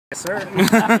Sir.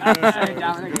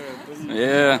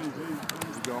 Yeah.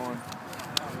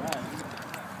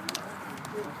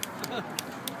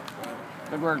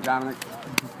 Good work, Dominic.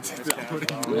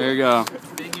 There you go.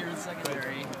 Big year in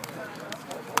secondary.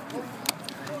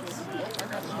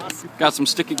 Got some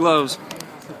sticky gloves.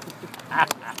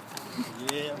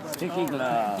 Sticky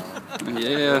glove.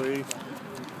 Yeah.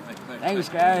 Thanks,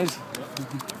 guys.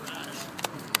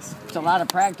 It's a lot of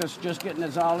practice just getting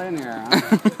this all in here, huh?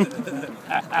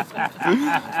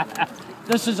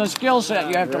 This is a skill set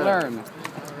you have to learn.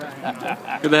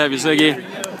 Good to have you, Siggy.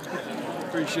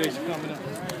 Appreciate you coming up.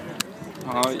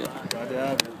 Oh,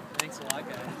 yeah. Thanks a lot,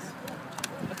 guys.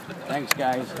 Thanks,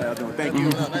 guys. Thank you.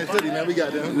 Nice city, man. We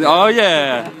got them. Oh,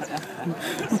 yeah.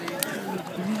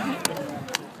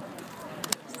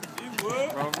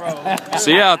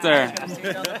 See you out there. See you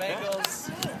on the Bengals.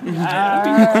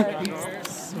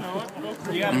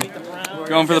 All You gotta beat the Browns.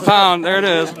 Going for the pound. There it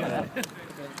is. How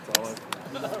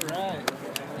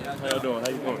you doing? How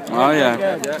you doing? Oh, yeah.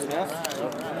 right.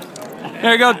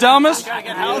 There you go, Delmas. Gotta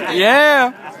get healthy.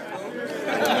 Yeah.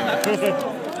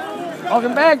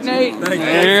 Welcome back, Nate. There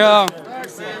you go.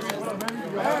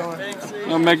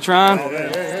 Yo, Megtron.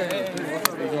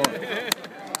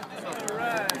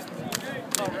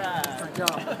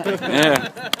 Yeah.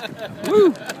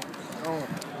 Woo.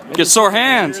 Get sore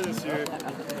hands.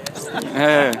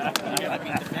 Hey.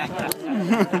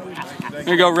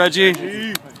 Here you go, Reggie.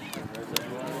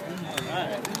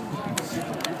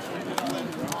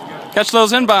 Catch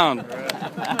those inbound.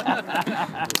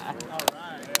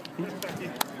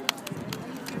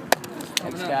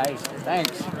 Thanks, guys.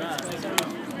 Thanks.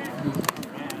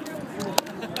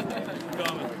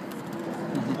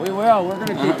 We will. We're going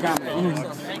to keep coming.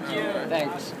 Thank you.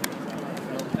 Thanks.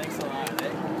 Thanks a lot.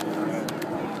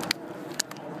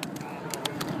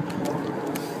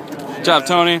 Good job,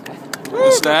 Tony.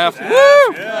 The staff.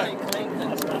 Woo! Clayton.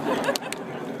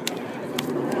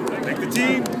 Make the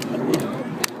team.